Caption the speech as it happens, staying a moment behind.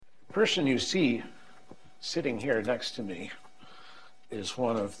person you see sitting here next to me is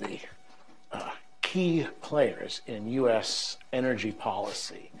one of the key players in U.S. energy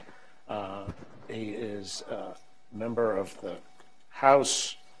policy. He is a member of the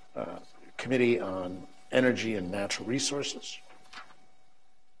House Committee on Energy and Natural Resources.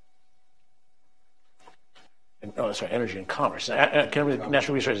 Energy and Commerce.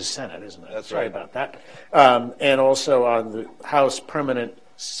 Natural Resources Senate, isn't it? That's Sorry right. about that. And also on the House Permanent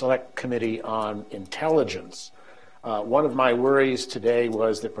Select Committee on Intelligence. One of my worries today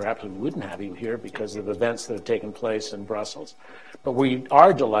was that perhaps we wouldn't have you here because of events that have taken place in Brussels. But we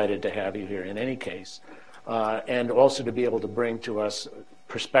are delighted to have you here in any case, and also to be able to bring to us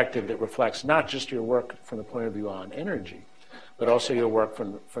perspective that reflects not just your work from the point of view on energy, but also your work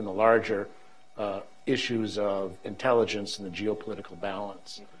from the larger issues of intelligence and the geopolitical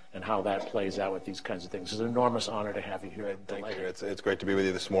balance and how that plays out with these kinds of things. It's an enormous honor to have you here. Thank you. It's great to be with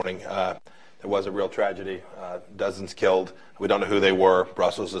you this morning. There was a real tragedy, dozens killed. We don't know who they were.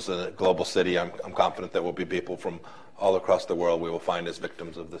 Brussels is a global city. I'm confident there will be people from all across the world we will find as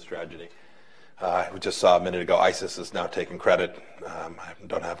victims of this tragedy. We just saw a minute ago ISIS is now taking credit. I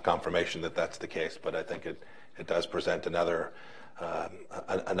don't have confirmation that that's the case, but I think it does present another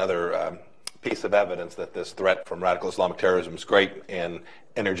piece of evidence that this threat from radical Islamic terrorism is great, and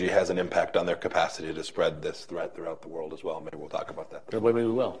energy has an impact on their capacity to spread this threat throughout the world as well. Maybe we'll talk about that. Maybe we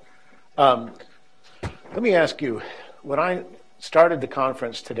will. Let me ask you, when I started the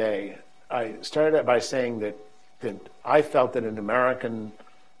conference today, I started it by saying that I felt that in American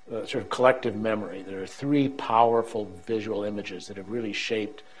sort of collective memory, there are three powerful visual images that have really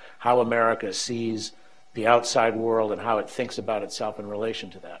shaped how America sees the outside world and how it thinks about itself in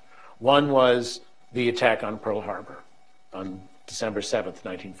relation to that. One was the attack on Pearl Harbor on December 7th,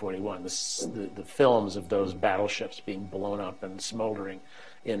 1941, the films of those battleships being blown up and smoldering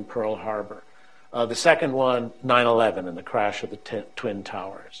in Pearl Harbor. The second one, 9/11 and the crash of the Twin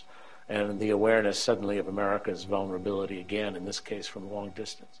Towers, and the awareness suddenly of America's vulnerability again, in this case from long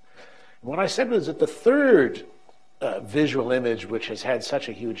distance. And what I said was that the third visual image which has had such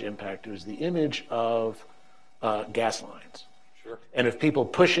a huge impact was the image of gas lines. Sure. And of people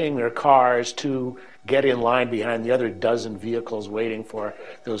pushing their cars to get in line behind the other dozen vehicles waiting for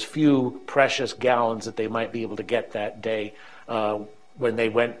those few precious gallons that they might be able to get that day when they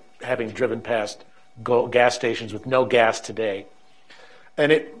went, having driven past gas stations with no gas today.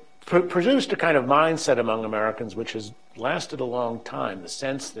 And it produced a kind of mindset among Americans which has lasted a long time, the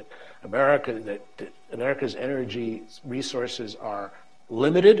sense that America's energy resources are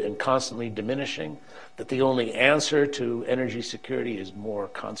limited and constantly diminishing, that the only answer to energy security is more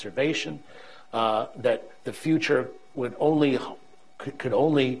conservation, that the future could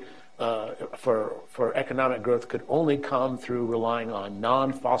only for economic growth could only come through relying on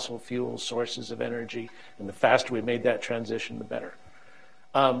non-fossil fuel sources of energy, and the faster we made that transition, the better.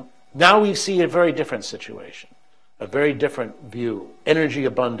 Now we see a very different situation, a very different view, energy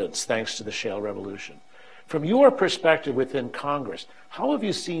abundance thanks to the shale revolution. From your perspective within Congress, how have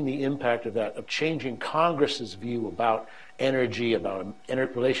you seen the impact of that, of changing Congress's view about energy, about a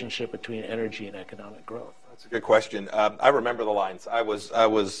relationship between energy and economic growth? That's a good question. I remember the lines. I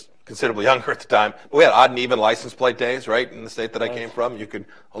was considerably younger at the time. But we had odd and even license plate days, right? In the state that I came from, you could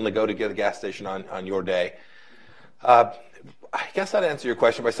only go to get a gas station on your day. I guess I'd answer your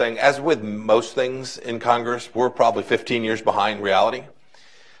question by saying, as with most things in Congress, we're probably 15 years behind reality.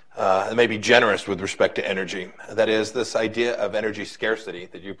 And maybe generous with respect to energy. That is, this idea of energy scarcity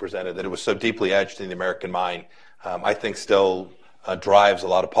that you presented, that it was so deeply etched in the American mind, I think still drives a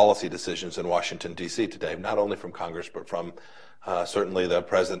lot of policy decisions in Washington, D.C. today, not only from Congress, but from certainly the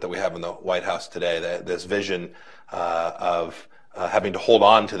president that we have in the White House today. This vision of having to hold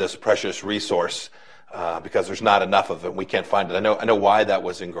on to this precious resource because there's not enough of it. We can't find it. I know why that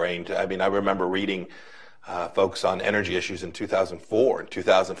was ingrained. I mean, I remember reading folks on energy issues in 2004 and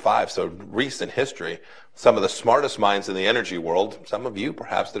 2005, so recent history. Some of the smartest minds in the energy world, some of you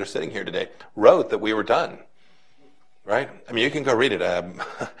perhaps that are sitting here today, wrote that we were done. Right? I mean, you can go read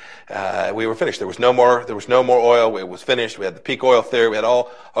it. We were finished. There was no more oil. It was finished. We had the peak oil theory. We had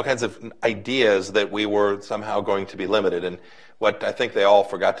all kinds of ideas that we were somehow going to be limited. And what I think they all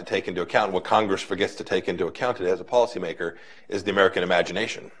forgot to take into account, what Congress forgets to take into account today as a policymaker, is the American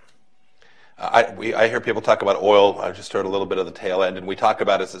imagination. I hear people talk about oil. I just heard a little bit of the tail end, and we talk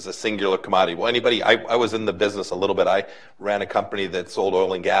about it as a singular commodity. Well, I was in the business a little bit. I ran a company that sold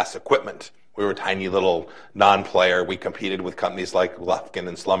oil and gas equipment. We were a tiny little non-player. We competed with companies like Lufkin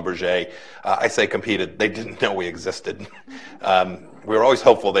and Schlumberger. I say competed. They didn't know we existed. We were always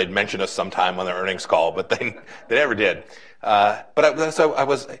hopeful they'd mention us sometime on their earnings call, but they never did. So I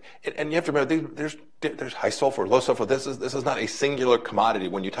was, and you have to remember, there's high sulfur, low sulfur. This is not a singular commodity.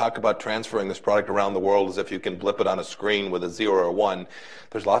 When you talk about transferring this product around the world as if you can blip it on a screen with a 0 or 1,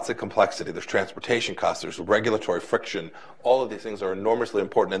 there's lots of complexity. There's transportation costs. There's regulatory friction. All of these things are enormously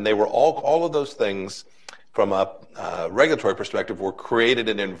important, and they were all of those things from a regulatory perspective were created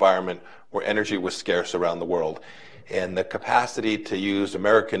in an environment where energy was scarce around the world. And the capacity to use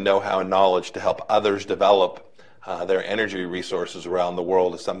American know-how and knowledge to help others develop their energy resources around the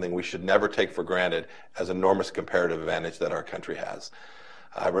world is something we should never take for granted as an enormous comparative advantage that our country has.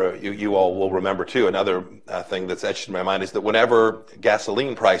 You all will remember, too, another thing that's etched in my mind is that whenever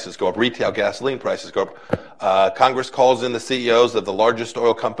gasoline prices go up, retail gasoline prices go up, Congress calls in the CEOs of the largest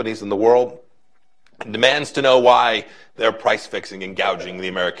oil companies in the world and demands to know why they're price fixing and gouging the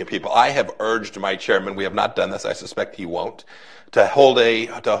American people. I have urged my chairman, we have not done this, I suspect he won't, to hold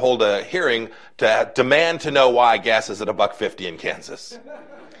a hearing to demand to know why gas is at $1.50 in Kansas.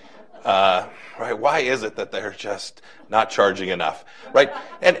 Right? Why is it that they're just not charging enough? Right?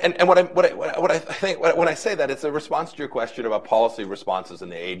 And what I think when I say that, it's a response to your question about policy responses in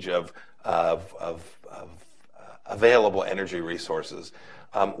the age of available energy resources.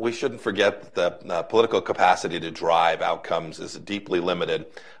 We shouldn't forget that the political capacity to drive outcomes is deeply limited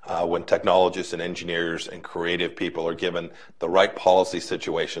when technologists and engineers and creative people are given the right policy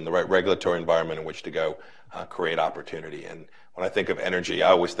situation, the right regulatory environment in which to go create opportunity. And when I think of energy,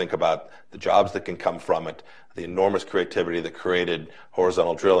 I always think about the jobs that can come from it, the enormous creativity that created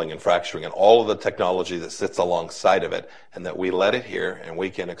horizontal drilling and fracturing, and all of the technology that sits alongside of it, and that we let it here and we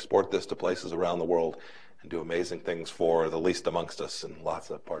can export this to places around the world and do amazing things for the least amongst us in lots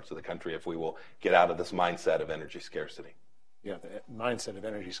of parts of the country if we will get out of this mindset of energy scarcity. Yeah, the mindset of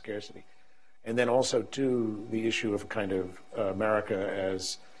energy scarcity. And then also, too, the issue of kind of America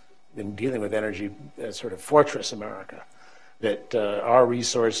as in dealing with energy as sort of fortress America, that our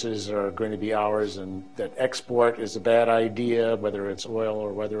resources are going to be ours and that export is a bad idea, whether it's oil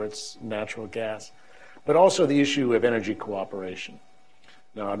or whether it's natural gas, but also the issue of energy cooperation.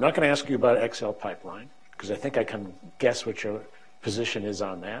 Now, I'm not going to ask you about XL Pipeline, because I think I can guess what your position is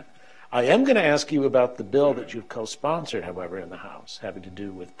on that. I am going to ask you about the bill that you've co-sponsored, however, in the House, having to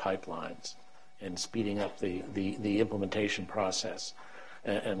do with pipelines and speeding up the implementation process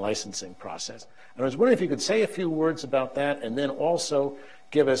and licensing process. And I was wondering if you could say a few words about that and then also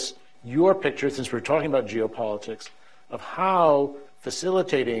give us your picture, since we're talking about geopolitics, of how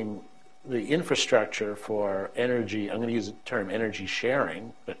facilitating the infrastructure for energy, I'm going to use the term energy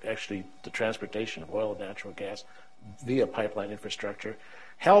sharing, but actually the transportation of oil and natural gas via pipeline infrastructure,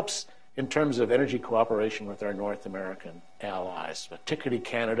 helps in terms of energy cooperation with our North American allies, particularly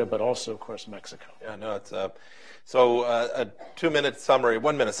Canada, but also, of course, Mexico. Yeah, no, it's a 1-minute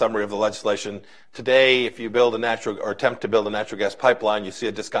summary of the legislation. Today, if you build attempt to build a natural gas pipeline, you see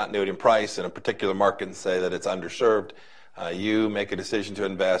a discontinuity in price in a particular market and say that it's underserved. You make a decision to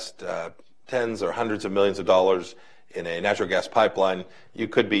invest tens or hundreds of millions of dollars in a natural gas pipeline. You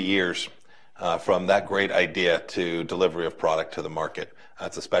could be years from that great idea to delivery of product to the market.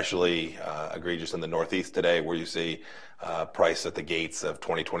 It's especially egregious in the Northeast today, where you see price at the gates of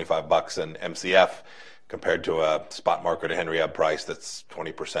 $20-25 an MCF compared to a spot market or Henry Hub price that's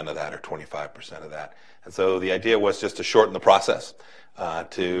 20% of that or 25% of that. And so the idea was just to shorten the process,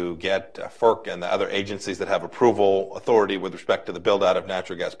 to get FERC and the other agencies that have approval authority with respect to the build-out of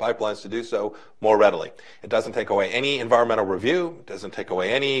natural gas pipelines to do so more readily. It doesn't take away any environmental review. It doesn't take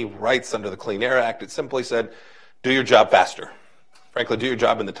away any rights under the Clean Air Act. It simply said, do your job faster. Frankly, do your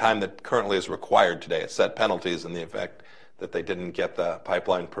job in the time that currently is required today. It set penalties in the effect that they didn't get the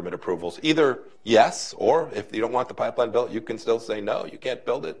pipeline permit approvals. Either yes, or if you don't want the pipeline built, you can still say no, you can't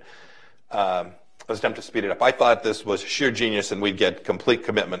build it. Let's attempt to speed it up. I thought this was sheer genius and we'd get complete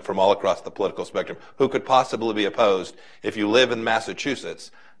commitment from all across the political spectrum. Who could possibly be opposed, if you live in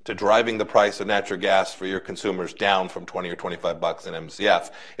Massachusetts, to driving the price of natural gas for your consumers down from 20 or 25 bucks an MCF?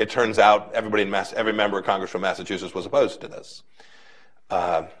 It turns out every member of Congress from Massachusetts was opposed to this.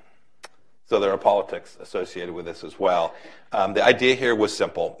 So there are politics associated with this as well. The idea here was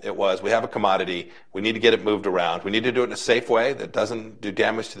simple. It was, we have a commodity, we need to get it moved around. We need to do it in a safe way that doesn't do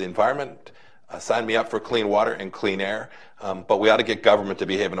damage to the environment. Sign me up for clean water and clean air. But we ought to get government to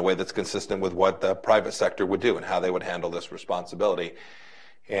behave in a way that's consistent with what the private sector would do and how they would handle this responsibility.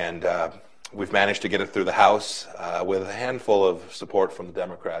 And we've managed to get it through the House with a handful of support from the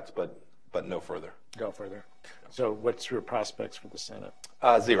Democrats, but no further. Go further. So what's your prospects for the Senate?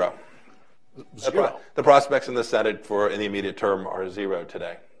 Zero. Zero. The prospects in the Senate in the immediate term are zero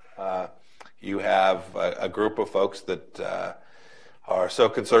today. You have a group of folks that are so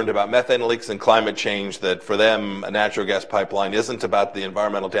concerned about methane leaks and climate change that for them a natural gas pipeline isn't about the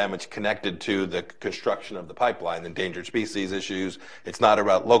environmental damage connected to the construction of the pipeline, endangered species issues. It's not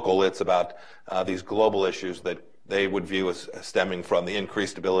about local, it's about these global issues that they would view as stemming from the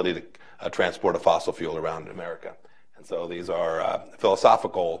increased ability to transport a fossil fuel around America. And so these are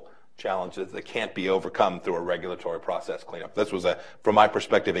philosophical challenges that can't be overcome through a regulatory process cleanup. This was, from my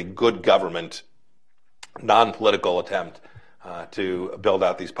perspective, a good government, non-political attempt to build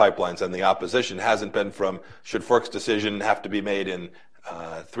out these pipelines, and the opposition hasn't been from should FERC's decision have to be made in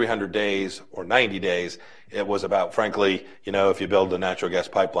 300 days or 90 days. It was about, frankly, if you build a natural gas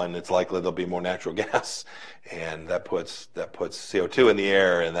pipeline, it's likely there'll be more natural gas, and that puts CO2 in the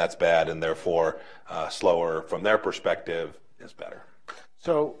air, and that's bad, and therefore slower from their perspective is better.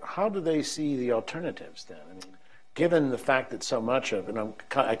 So how do they see the alternatives then? I mean, given the fact that so much of, and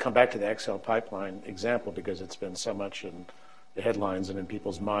I come back to the XL pipeline example because it's been so much in the headlines and in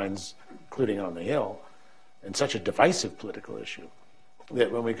people's minds, including on the Hill, and such a divisive political issue,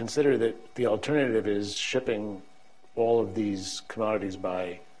 that when we consider that the alternative is shipping all of these commodities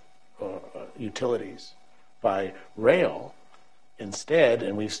by utilities, by rail instead,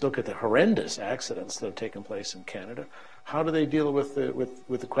 and we look at the horrendous accidents that have taken place in Canada, how do they deal with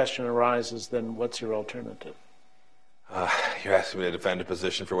the question arises, then what's your alternative? You're asking me to defend a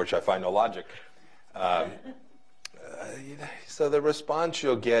position for which I find no logic. So the response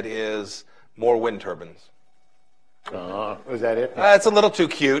you'll get is more wind turbines. Was that it? It's a little too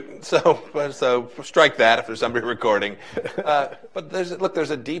cute, so strike that if there's somebody recording. But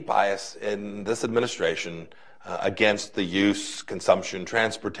there's a deep bias in this administration against the use, consumption,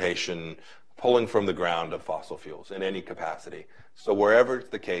 transportation, pulling from the ground of fossil fuels in any capacity. So wherever it's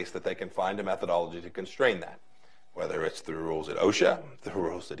the case that they can find a methodology to constrain that, whether it's through rules at OSHA, through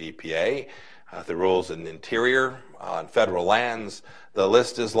rules at EPA, through rules in Interior, on federal lands, the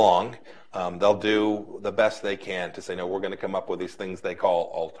list is long. They'll do the best they can to say, no, we're going to come up with these things they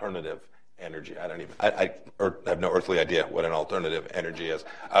call alternative energy. I have no earthly idea what an alternative energy is.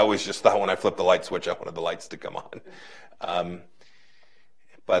 I always just thought when I flipped the light switch, I wanted the lights to come on.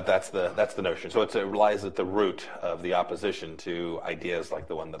 But that's the notion. So it lies at the root of the opposition to ideas like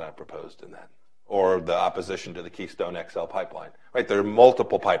the one that I proposed in that, or the opposition to the Keystone XL pipeline. Right? There are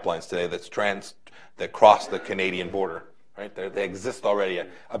multiple pipelines today that cross the Canadian border. Right? They exist already.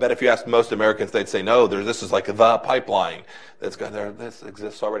 I bet if you asked most Americans, they'd say, no, this is like the pipeline that's got there. This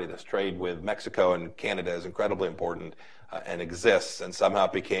exists already. This trade with Mexico and Canada is incredibly important and exists, and somehow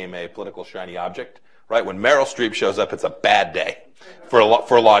it became a political shiny object. Right? When Meryl Streep shows up, it's a bad day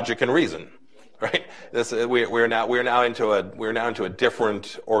for logic and reason. Right? We're now into a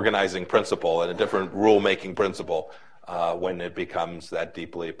different organizing principle and a different rule-making principle when it becomes that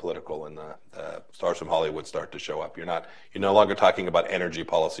deeply political and the stars from Hollywood start to show up. You're no longer talking about energy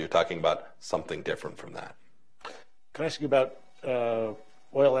policy. You're talking about something different from that. Can I ask you about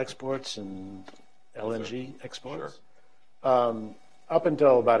oil exports and LNG exports? Sure. Up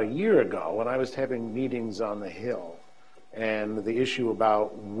until about a year ago, when I was having meetings on the Hill, and the issue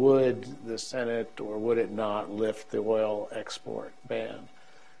about would the Senate or would it not lift the oil export ban,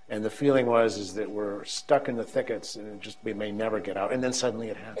 and the feeling was that we're stuck in the thickets and we may never get out, and then suddenly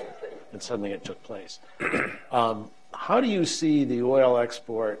it happened, and suddenly it took place. How do you see the oil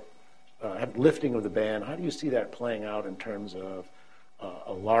export lifting of the ban? How do you see that playing out in terms of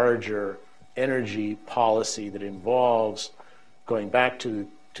a larger energy policy that involves going back to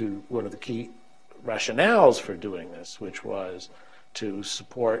one of the key rationales for doing this, which was to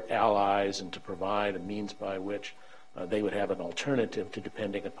support allies and to provide a means by which they would have an alternative to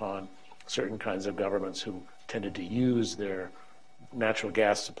depending upon certain kinds of governments who tended to use their natural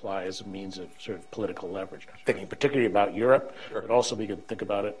gas supply as a means of sort of political leverage. Thinking particularly about Europe, but also we could think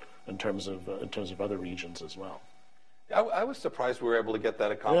about it in terms of other regions as well. I was surprised we were able to get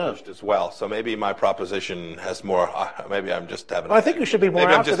that accomplished as well. So maybe my proposition has more. Maybe I'm just having. I think you should be more.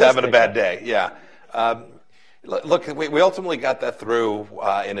 Maybe I'm just having a bad day. Yeah. Look, we ultimately got that through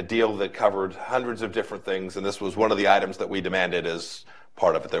in a deal that covered hundreds of different things, and this was one of the items that we demanded as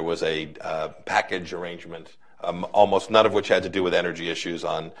part of it. There was a package arrangement, almost none of which had to do with energy issues,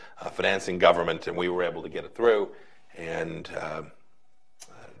 on financing government, and we were able to get it through. And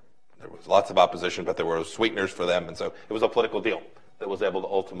there was lots of opposition, but there were sweeteners for them, and so it was a political deal that was able to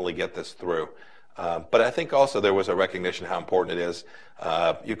ultimately get this through. But I think also there was a recognition how important it is.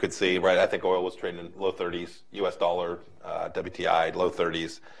 You could see, right, I think oil was trading in low 30s, US dollar, WTI, low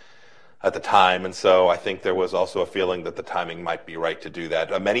 30s. at the time, and so I think there was also a feeling that the timing might be right to do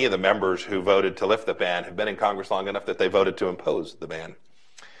that. Many of the members who voted to lift the ban have been in Congress long enough that they voted to impose the ban.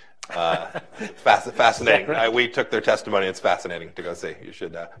 Fascinating. Right? We took their testimony. It's fascinating to go see. You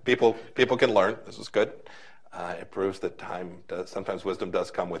should. People can learn. This is good. It proves that sometimes wisdom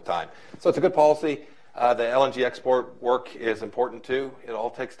does come with time. So it's a good policy. The LNG export work is important too. It all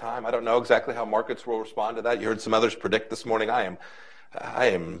takes time. I don't know exactly how markets will respond to that. You heard some others predict this morning. I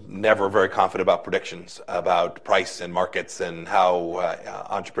am never very confident about predictions about price and markets and how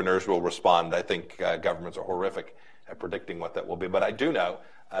entrepreneurs will respond. I think governments are horrific at predicting what that will be. But I do know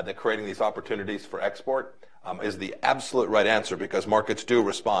that creating these opportunities for export is the absolute right answer, because markets do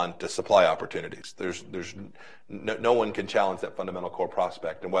respond to supply opportunities. No one can challenge that fundamental core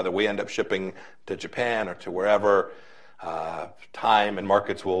prospect. And whether we end up shipping to Japan or to wherever, time and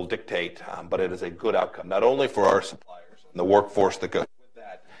markets will dictate, but it is a good outcome, not only for our suppliers and the workforce that goes with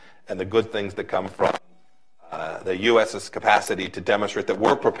that, and the good things that come from the U.S.'s capacity to demonstrate that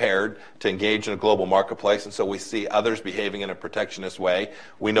we're prepared to engage in a global marketplace, and so we see others behaving in a protectionist way.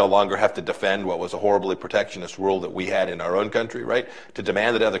 We no longer have to defend what was a horribly protectionist rule that we had in our own country, right? To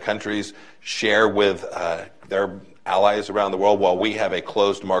demand that other countries share with their allies around the world while we have a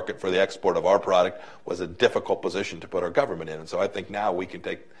closed market for the export of our product was a difficult position to put our government in. And so I think now we can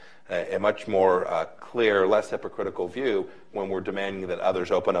take a much more clear, less hypocritical view when we're demanding that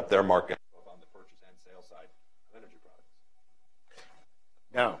others open up their market on the purchase and sale side of energy products.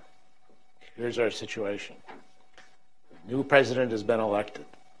 Now, here's our situation. New president has been elected.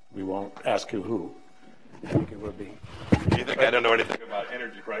 We won't ask you who. I think it will be. You think I don't know anything about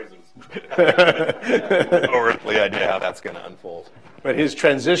energy prices? No earthly idea how that's going to unfold. But his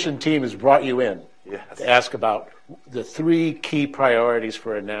transition team has brought you in to ask about the three key priorities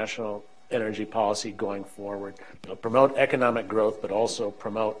for a national energy policy going forward. Promote economic growth, but also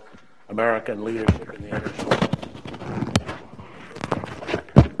promote American leadership in the energy world.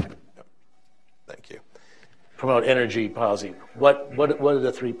 Thank you. Promote energy policy. What are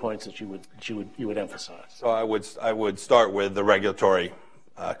the 3 points that you would emphasize? So I would start with the regulatory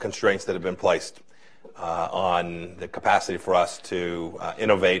constraints that have been placed on the capacity for us to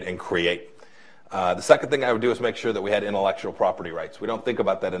innovate and create. The second thing I would do is make sure that we had intellectual property rights. We don't think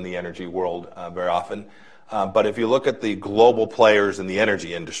about that in the energy world very often. But if you look at the global players in the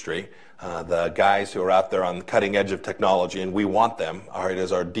energy industry, the guys who are out there on the cutting edge of technology, and we want them, it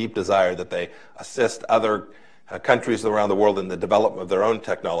is our deep desire that they assist other countries around the world in the development of their own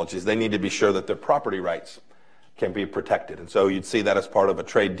technologies. They need to be sure that their property rights can be protected. And so you'd see that as part of a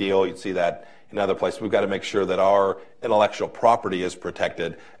trade deal. You'd see that in other places. We've got to make sure that our intellectual property is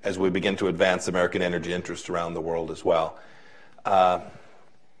protected as we begin to advance American energy interests around the world as well. The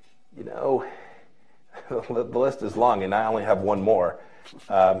list is long, and I only have one more.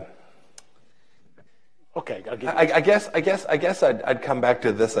 Okay, I'll give you. I guess I'd come back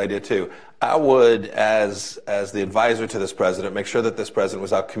to this idea too. I would, as the advisor to this president, make sure that this president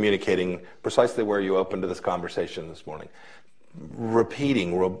was out communicating precisely where you opened to this conversation this morning,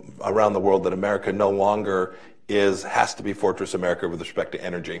 repeating around the world that America no longer has to be Fortress America with respect to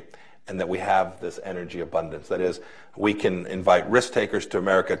energy, and that we have this energy abundance. That is, we can invite risk takers to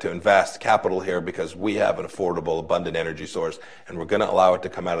America to invest capital here because we have an affordable, abundant energy source, and we're going to allow it to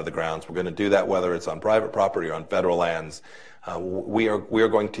come out of the grounds. We're going to do that whether it's on private property or on federal lands. We are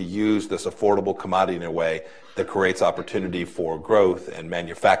going to use this affordable commodity in a way that creates opportunity for growth and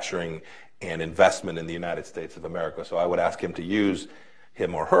manufacturing and investment in the United States of America. So I would ask him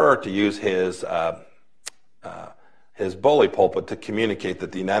or her to use his bully pulpit to communicate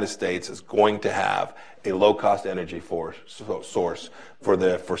that the United States is going to have a low-cost energy source for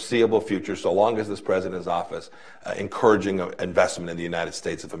the foreseeable future, so long as this president is in office, encouraging investment in the United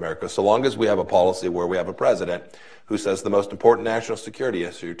States of America. So long as we have a policy where we have a president who says the most important national security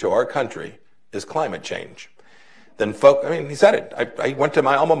issue to our country is climate change, then he said it. I went to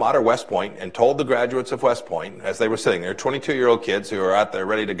my alma mater, West Point, and told the graduates of West Point, as they were sitting there, 22-year-old kids who are out there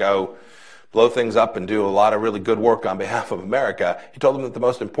ready to go blow things up and do a lot of really good work on behalf of America. He told them that the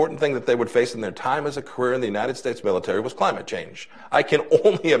most important thing that they would face in their time as a career in the United States military was climate change. I can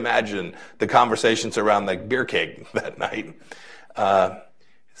only imagine the conversations around the beer keg that night.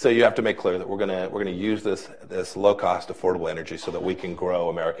 So you have to make clear that we're going to use this low-cost, affordable energy so that we can grow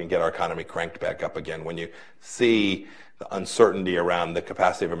America and get our economy cranked back up again. When you see the uncertainty around the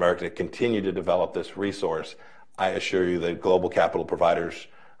capacity of America to continue to develop this resource, I assure you that global capital providers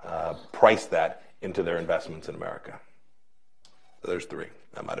price that into their investments in America. So there's three.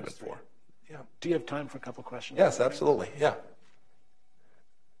 That might have been four. Yeah. Do you have time for a couple questions? Yes, absolutely. Yeah.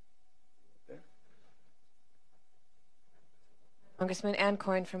 Congressman Ann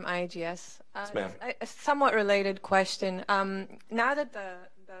Coyne from IGS. Yes, ma'am. A somewhat related question. Now that the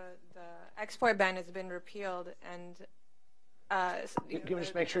export ban has been repealed and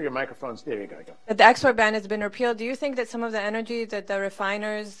Just make sure your microphone's there. You go. that the export ban has been repealed, do you think that some of the energy that the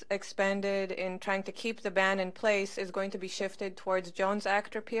refiners expended in trying to keep the ban in place is going to be shifted towards Jones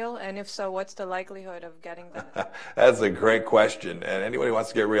Act repeal? And if so, what's the likelihood of getting that? That's a great question, and anybody who wants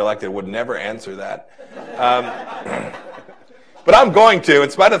to get reelected would never answer that. But I'm going to, in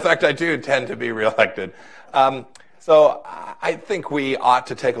spite of the fact I do tend to be reelected. So I think we ought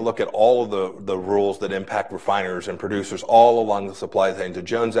to take a look at all of the rules that impact refiners and producers all along the supply chain. The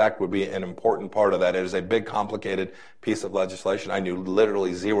Jones Act would be an important part of that. It is a big, complicated piece of legislation. I knew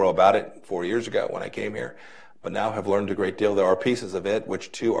literally zero about it 4 years ago when I came here, but now have learned a great deal. There are pieces of it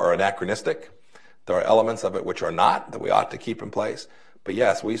which, too, are anachronistic. There are elements of it which are not, that we ought to keep in place. But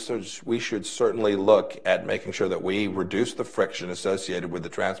yes, we should certainly look at making sure that we reduce the friction associated with the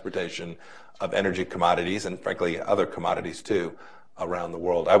transportation of energy commodities and, frankly, other commodities too around the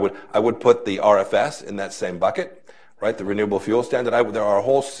world. I would put the RFS in that same bucket, right? The Renewable Fuel Standard. There are a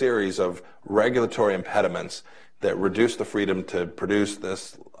whole series of regulatory impediments that reduce the freedom to produce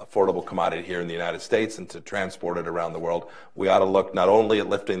this affordable commodity here in the United States and to transport it around the world. We ought to look not only at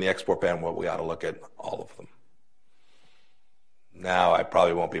lifting the export ban, but we ought to look at all of them. Now, I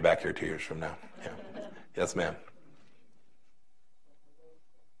probably won't be back here 2 years from now. Yeah. Yes, ma'am.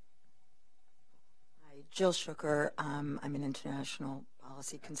 Hi, Jill Shooker. I'm an international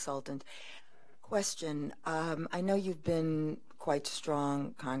policy consultant. Question. I know you've been quite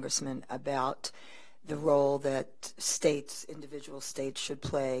strong, Congressman, about the role that individual states should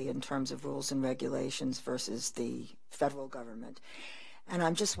play in terms of rules and regulations versus the federal government. And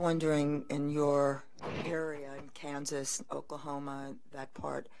I'm just wondering, in your area, in Kansas, Oklahoma, that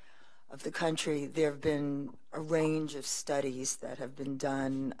part of the country, there have been a range of studies that have been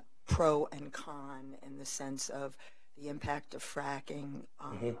done, pro and con, in the sense of the impact of fracking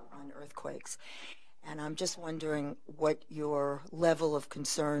on earthquakes. And I'm just wondering what your level of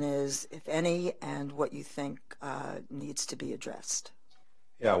concern is, if any, and what you think needs to be addressed.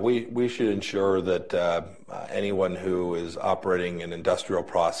 Yeah, we should ensure that anyone who is operating an industrial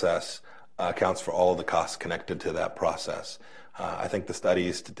process accounts for all of the costs connected to that process. I think the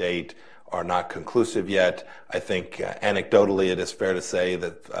studies to date are not conclusive yet. I think anecdotally it is fair to say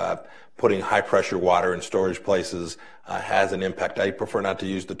that putting high pressure water in storage places has an impact. I prefer not to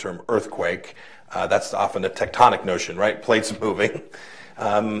use the term earthquake. That's often a tectonic notion, right? Plates moving.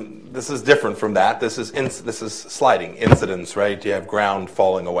 This is different from that. This is sliding incidents, right? You have ground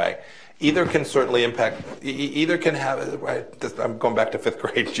falling away. Either can certainly impact, either can have, right? I'm going back to fifth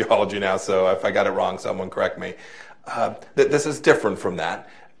grade geology now, so if I got it wrong, someone correct me. This is different from that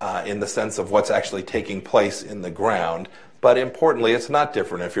in the sense of what's actually taking place in the ground. But importantly, it's not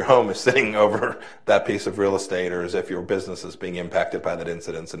different if your home is sitting over that piece of real estate or as if your business is being impacted by that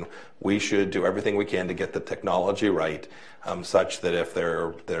incident. And we should do everything we can to get the technology right, such that if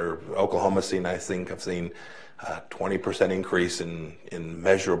Oklahoma's seen, I think I've seen 20% increase in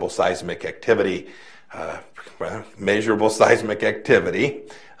measurable seismic activity. Measurable seismic activity.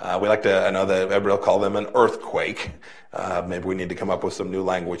 We like to, I know that everybody will call them an earthquake. Maybe we need to come up with some new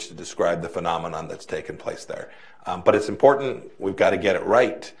language to describe the phenomenon that's taken place there. But it's important. We've got to get it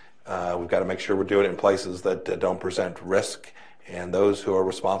right. We've got to make sure we're doing it in places that don't present risk. And those who are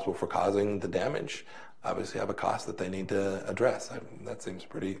responsible for causing the damage obviously have a cost that they need to address. That seems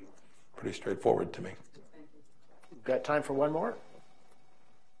pretty straightforward to me. We've got time for one more.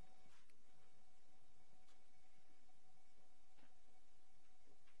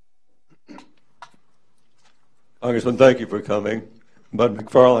 Congressman, thank you for coming. Bud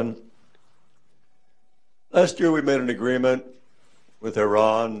McFarland. Last year we made an agreement with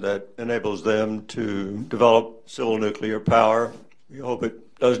Iran that enables them to develop civil nuclear power. We hope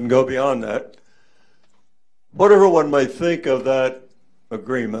it doesn't go beyond that. Whatever one might think of that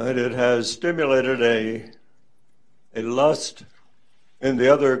agreement, it has stimulated a lust in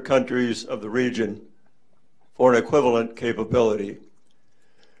the other countries of the region for an equivalent capability.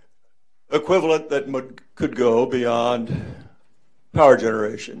 Equivalent that could go beyond power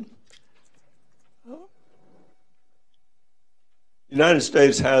generation. The United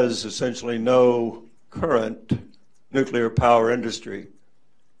States has essentially no current nuclear power industry.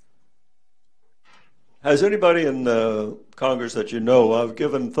 Has anybody in the Congress that you know of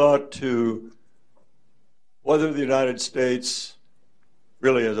given thought to whether the United States,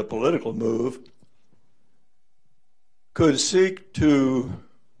 really as a political move, could seek to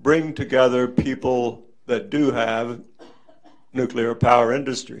bring together people that do have nuclear power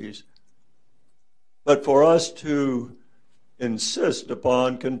industries, but for us to insist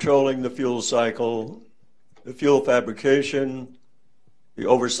upon controlling the fuel cycle, the fuel fabrication, the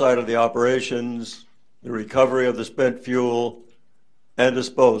oversight of the operations, the recovery of the spent fuel, and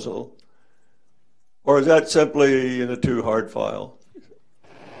disposal? Or is that simply in a too hard file?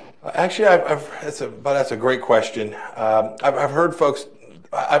 Actually, that's a great question. I've heard folks,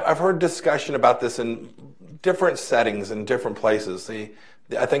 I've heard discussion about this in different settings in different places.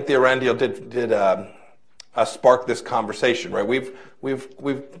 I think the Iran deal did spark this conversation, right?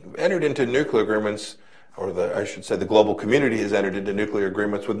 We've entered into nuclear agreements, or I should say the global community has entered into nuclear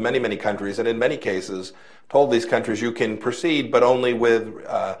agreements with many countries, and in many cases told these countries you can proceed, but only with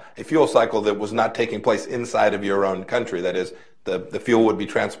a fuel cycle that was not taking place inside of your own country. That is, the fuel would be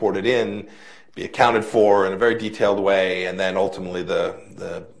transported in, be accounted for in a very detailed way, and then ultimately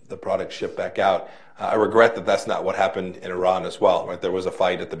the product shipped back out. I regret that that's not what happened in Iran as well. Right? There was a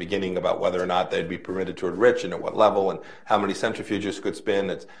fight at the beginning about whether or not they'd be permitted to enrich and at what level and how many centrifuges could spin.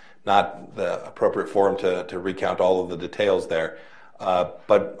 It's not the appropriate forum to recount all of the details there.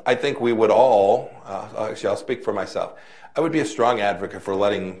 But I think we would all, actually I'll speak for myself, I would be a strong advocate for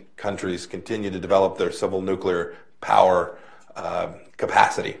letting countries continue to develop their civil nuclear power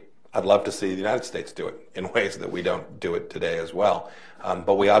capacity. I'd love to see the United States do it in ways that we don't do it today as well.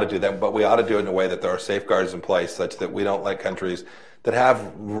 But we ought to do that. But we ought to do it in a way that there are safeguards in place such that we don't let countries that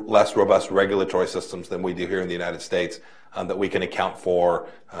have less robust regulatory systems than we do here in the United States, that we can account for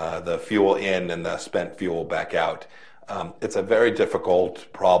the fuel in and the spent fuel back out. It's a very difficult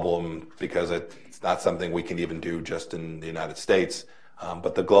problem because it's not something we can even do just in the United States.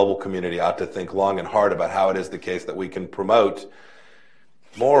 But the global community ought to think long and hard about how it is the case that we can promote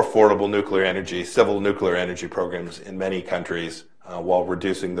more affordable nuclear energy, civil nuclear energy programs in many countries, while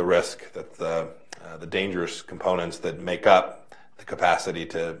reducing the risk that the dangerous components that make up the capacity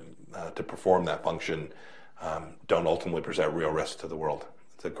to perform that function don't ultimately present real risk to the world.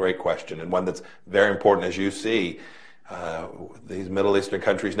 It's a great question, and one that's very important. As you see, these Middle Eastern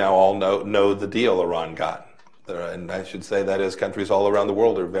countries now all know the deal Iran got. And I should say that is countries all around the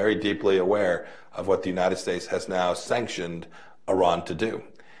world are very deeply aware of what the United States has now sanctioned Iran to do.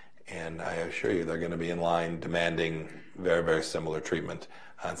 And I assure you they're going to be in line demanding very similar treatment.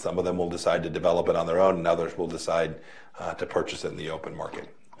 And some of them will decide to develop it on their own, and others will decide to purchase it in the open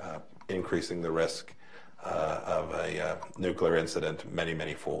market, increasing the risk of a nuclear incident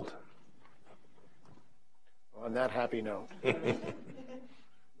many-fold. On that happy note,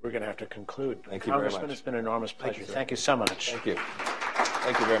 we're going to have to conclude. Thank you very much. Congressman, it's been an enormous pleasure. Thank you, sir. Thank you so much. Thank you.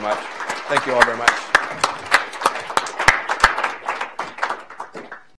 Thank you very much. Thank you all very much.